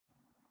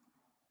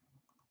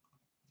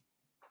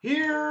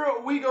Here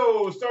we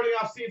go. Starting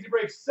off CNC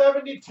break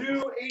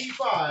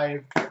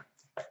 7285.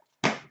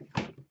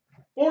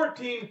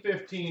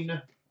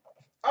 1415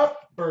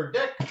 Upper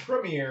Deck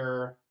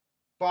Premier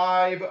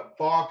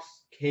 5-box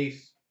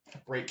case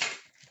break.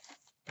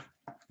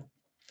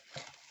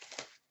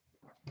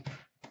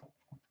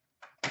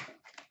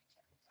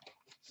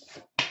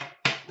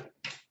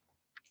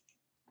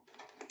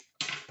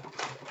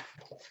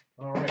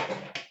 All right.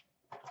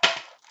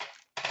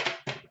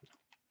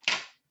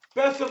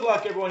 Best of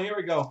luck, everyone. Here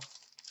we go.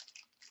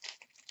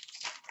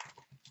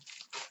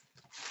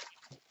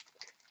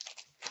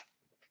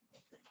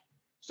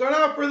 Starting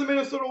out for the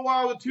Minnesota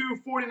Wild,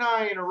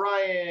 249,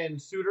 Ryan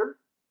Suter.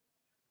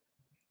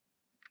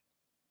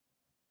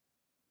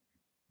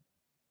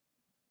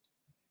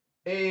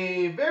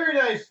 A very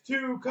nice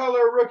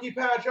two-color rookie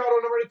patch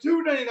auto number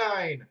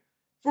 299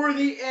 for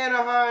the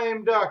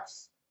Anaheim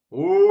Ducks,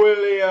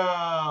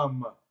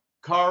 William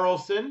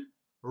Karlsson,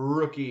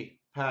 rookie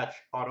patch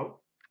auto.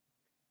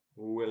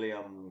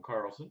 William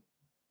Karlsson.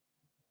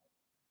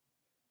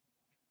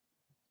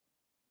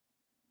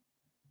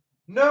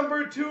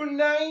 Number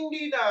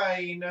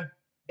 299,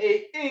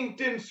 a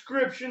inked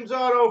inscriptions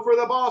auto for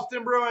the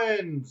Boston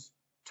Bruins,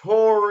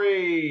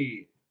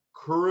 Torrey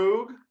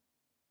Krug.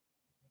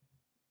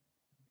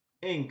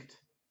 Inked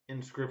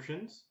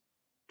inscriptions,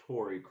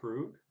 Torrey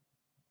Krug.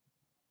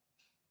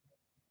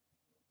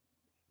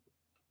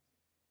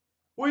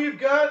 We've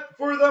got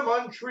for the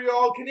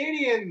Montreal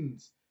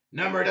Canadiens,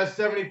 number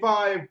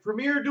 75,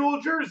 Premier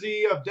Dual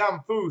Jersey of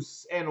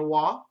Damphousse and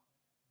Waugh.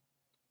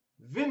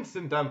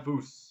 Vincent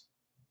Damphousse.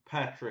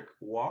 Patrick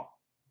Waugh.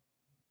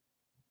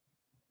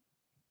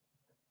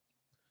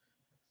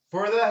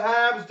 For the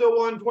Habs, to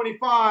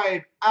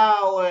 125,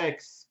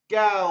 Alex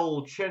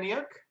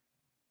Galchenyuk.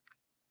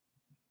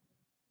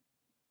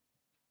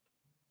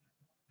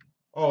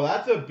 Oh,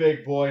 that's a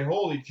big boy.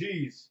 Holy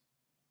jeez.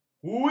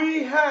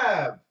 We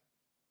have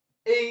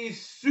a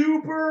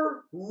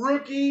super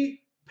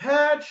rookie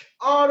patch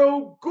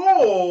auto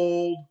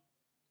gold,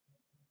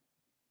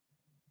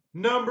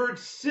 numbered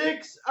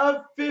 6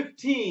 of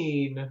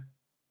 15.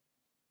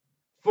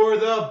 For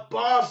the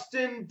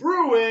Boston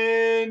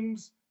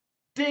Bruins,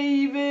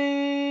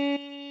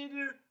 David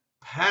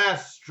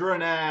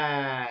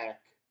Pastrnak.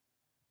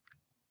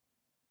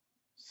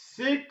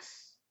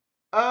 6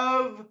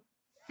 of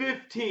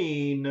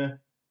 15,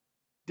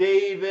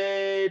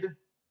 David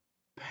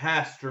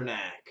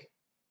Pastrnak.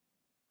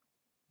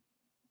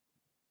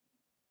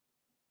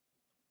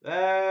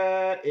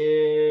 That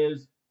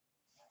is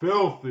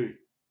filthy.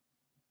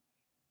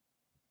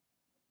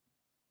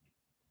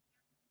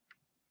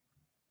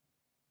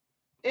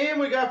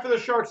 And we got for the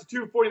Sharks,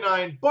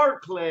 249,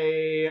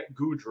 Barclay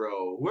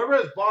Goodrow. Whoever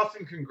has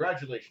Boston,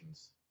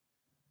 congratulations.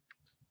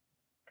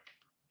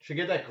 Should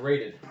get that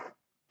graded.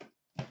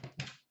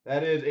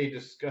 That is a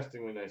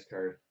disgustingly nice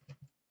card.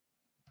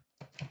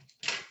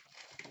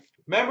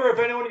 Remember, if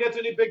anyone gets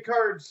any big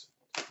cards,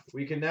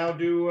 we can now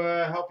do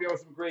help you out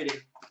with some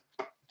grading.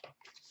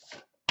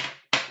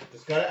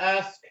 Just gotta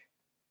ask.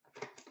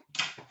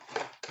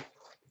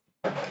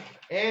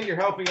 And you're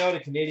helping out a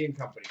Canadian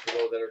company, for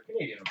those that are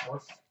Canadian, of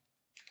course.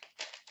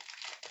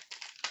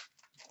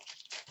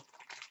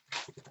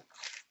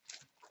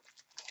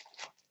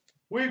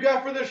 We've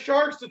got for the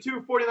Sharks, to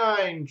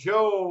 249,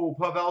 Joe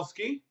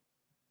Pavelski.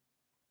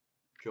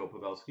 Joe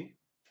Pavelski.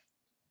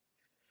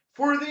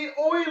 For the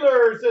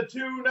Oilers, a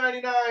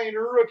 299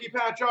 rookie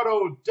patch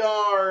auto,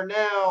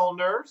 Darnell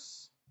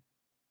Nurse.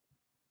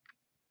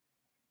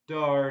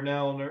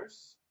 Darnell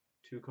Nurse,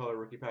 two-color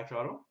rookie patch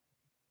auto.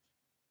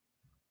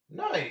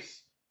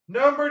 Nice.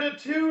 Number to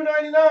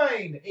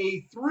 299,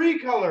 a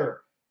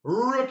three-color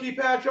rookie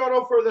patch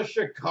auto for the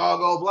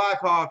Chicago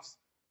Blackhawks,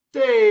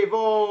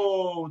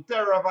 Teuvo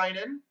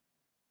Teravainen.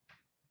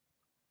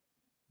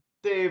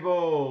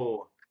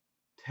 Teuvo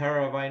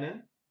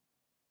Teravainen.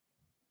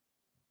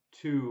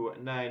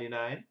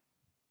 299.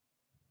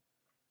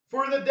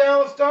 For the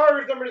Dallas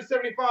Stars, number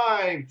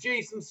 75,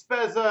 Jason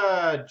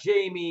Spezza,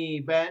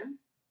 Jamie Benn.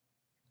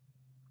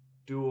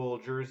 Dual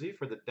jersey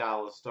for the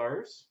Dallas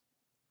Stars.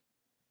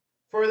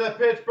 For the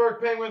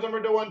Pittsburgh Penguins, number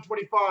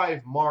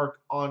 125,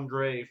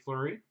 Marc-Andre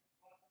Fleury.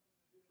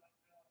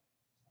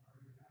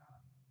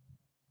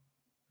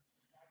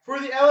 For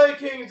the LA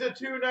Kings, at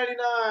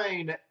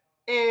 299,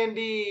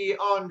 Andy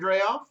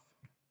Andreoff.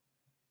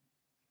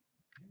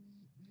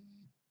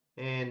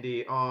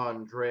 Andy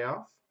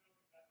Andreoff.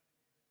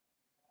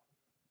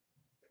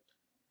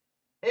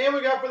 And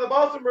we got for the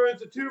Boston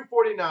Bruins, at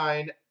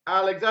 249,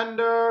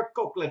 Alexander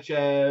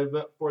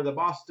Koklachev for the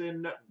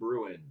Boston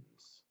Bruins.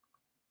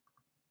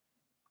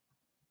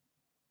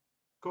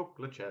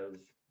 Koklachev.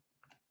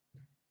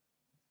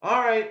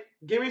 All right,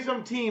 give me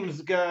some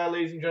teams,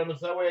 ladies and gentlemen,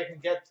 so that way I can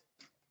get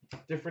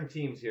different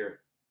teams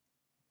here.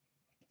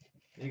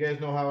 You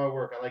guys know how I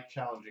work. I like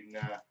challenging.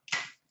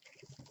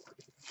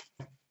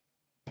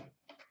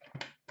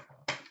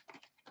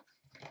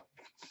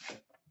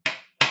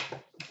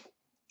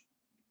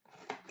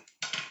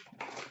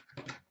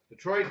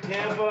 Detroit,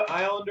 Tampa,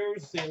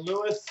 Islanders, St.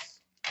 Louis.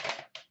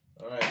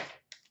 All right.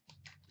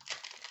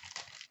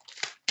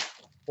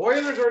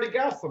 Oilers already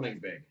got something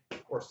big.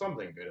 Or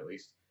something good, at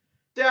least.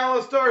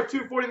 Dallas Stars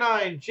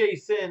 249,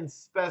 Jason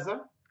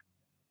Spezza.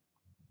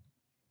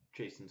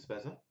 Jason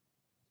Spezza.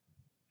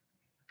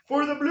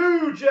 For the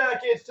Blue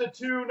Jackets to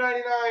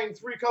 299,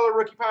 three-color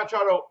rookie patch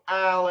auto,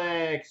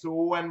 Alex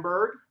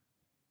Wenberg.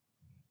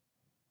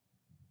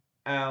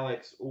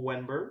 Alex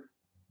Wenberg.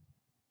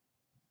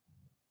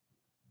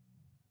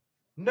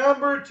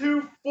 Number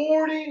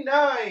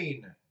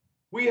 249,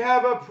 we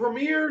have a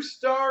Premier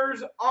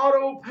Stars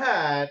auto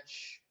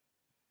patch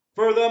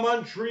for the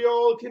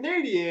Montreal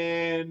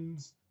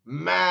Canadiens,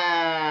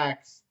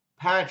 Max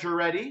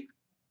Pacioretty.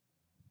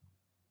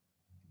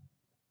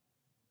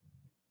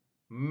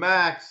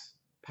 Max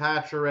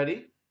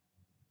Pacioretty.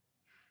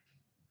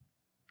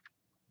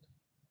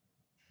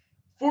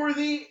 For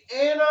the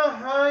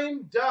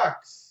Anaheim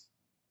Ducks,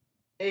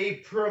 a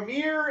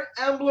Premier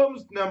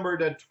Emblems number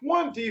to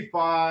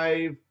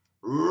 25,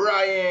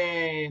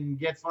 Ryan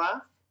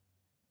Getzlaf.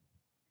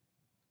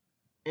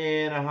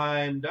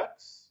 Anaheim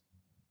Ducks.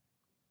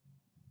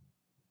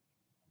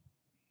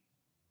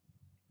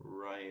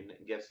 Ryan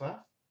Getzlaf.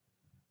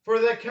 For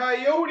the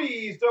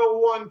Coyotes, the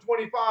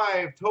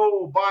 125,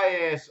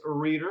 Tobias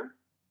Reeder.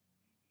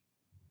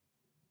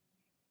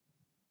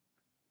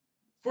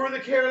 For the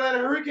Carolina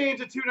Hurricanes,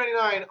 to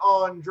 299,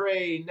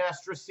 Andre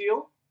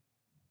Nestrasil.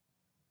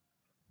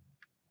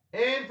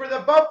 And for the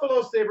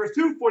Buffalo Sabres,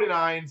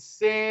 249,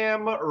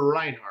 Sam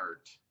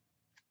Reinhart.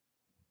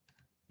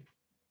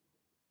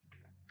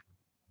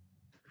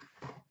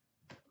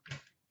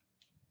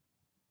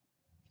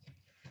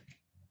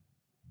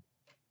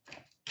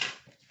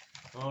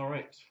 All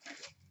right.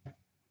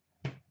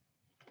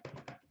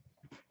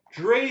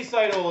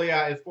 Draisaitl,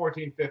 yeah, is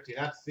 1450.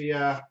 That's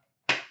the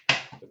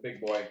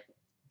big boy.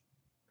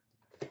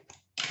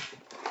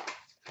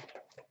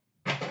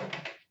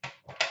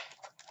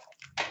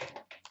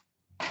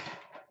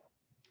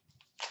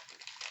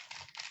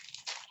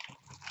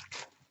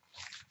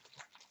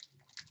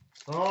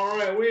 All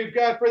right, we've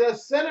got for the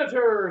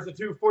Senators, the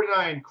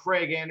 249,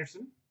 Craig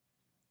Anderson.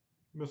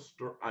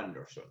 Mr.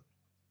 Anderson.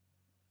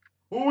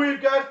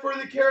 We've got for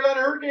the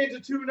Carolina Hurricanes,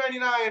 a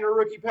 299, a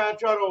rookie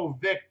patch auto,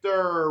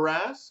 Victor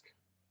Rask.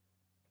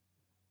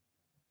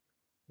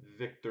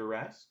 Victor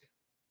Rask.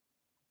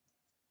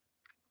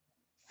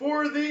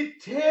 For the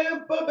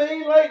Tampa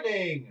Bay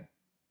Lightning,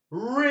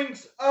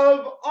 Rinks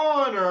of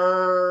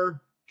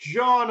Honor,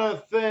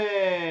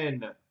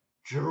 Jonathan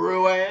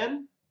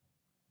Drouin.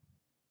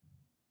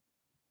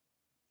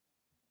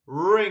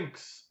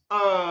 Rinks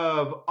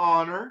of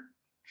Honor,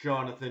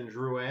 Jonathan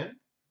Drouin.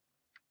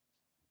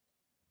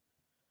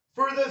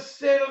 For the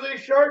San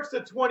Jose Sharks,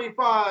 the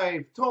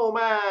 25,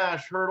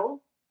 Tomas Hertl.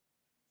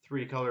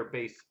 Three-color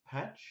base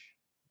patch,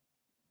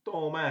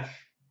 Tomas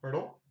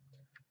Hertl.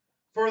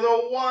 For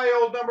the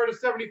Wild, number to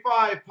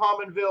 75,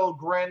 Pominville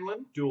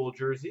Granlund, dual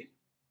jersey.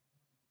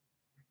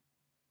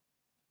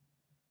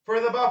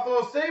 For the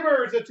Buffalo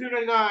Sabres, the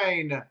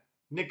 299,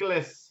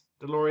 Nicolas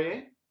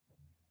Deslauriers.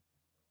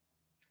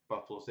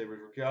 Buffalo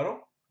Sabres rookie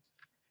auto.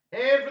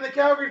 And for the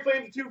Calgary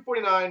Flames, the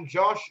 249,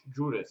 Josh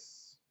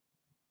Judas.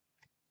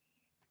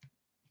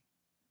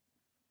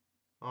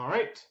 All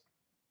right.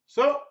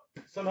 So,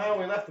 somehow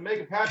we left the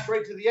Mega Patch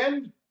right to the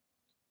end.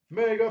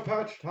 Mega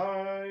Patch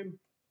time.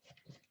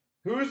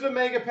 Who's the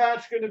Mega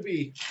Patch going to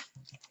be?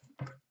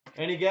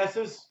 Any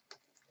guesses?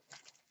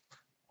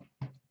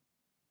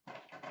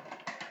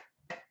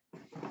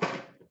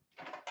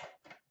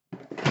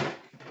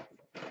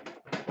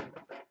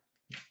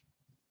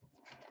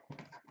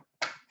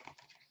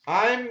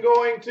 I'm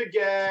going to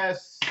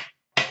guess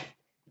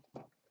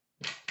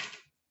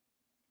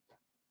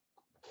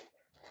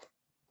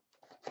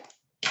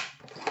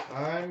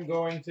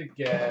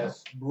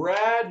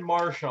Brad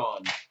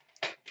Marchand.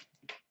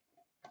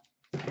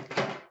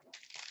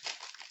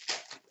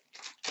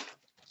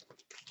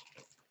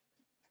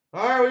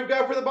 All right, we've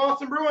got for the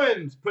Boston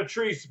Bruins,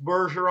 Patrice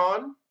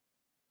Bergeron.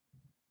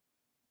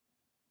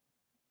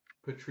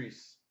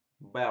 Patrice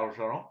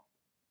Bergeron.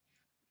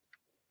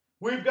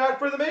 We've got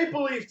for the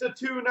Maple Leafs, the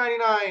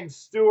 299,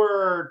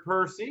 Stuart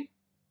Percy.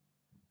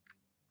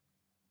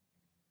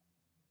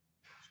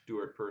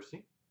 Stuart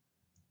Percy.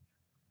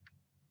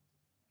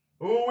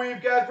 Who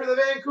we've got for the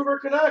Vancouver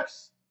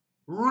Canucks,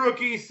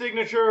 rookie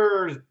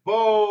signatures,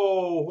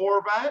 Bo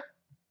Horvat.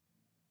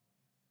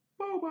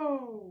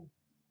 Bobo.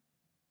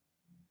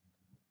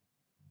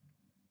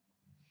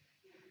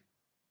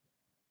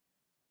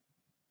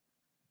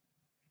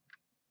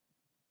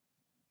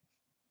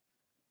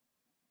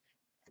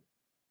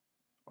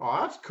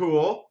 Oh, that's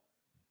cool.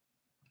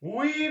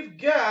 We've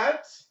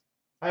got,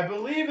 I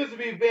believe this would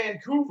be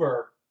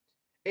Vancouver,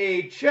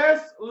 a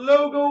chess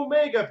logo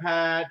mega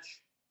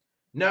patch,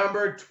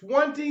 number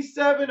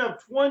 27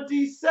 of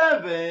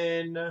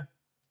 27,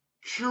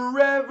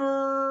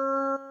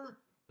 Trevor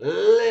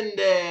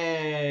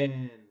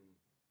Linden.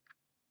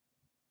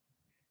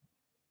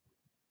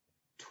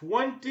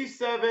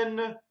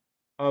 27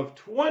 of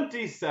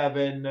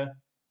 27,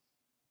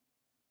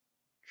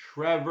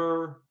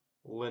 Trevor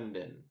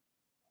Linden.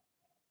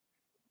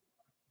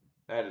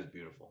 That is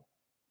beautiful.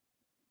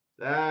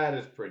 That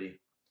is pretty.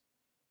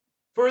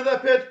 For the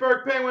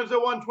Pittsburgh Penguins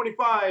at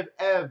 125,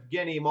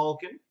 Evgeny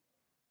Malkin.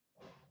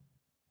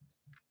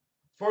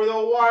 For the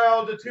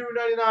Wild at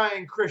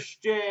 299,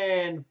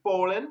 Christian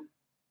Folin.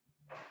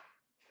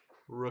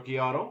 Rookie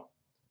auto.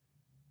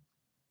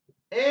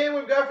 And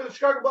we've got for the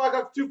Chicago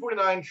Blackhawks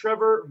 249,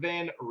 Trevor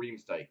Van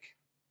Riemsdyk.